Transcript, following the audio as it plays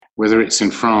whether it's in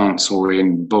France or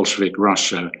in Bolshevik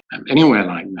Russia, anywhere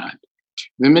like that,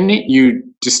 the minute you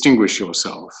distinguish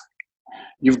yourself,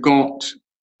 you've got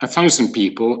 1,000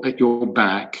 people at your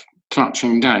back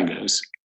clutching daggers.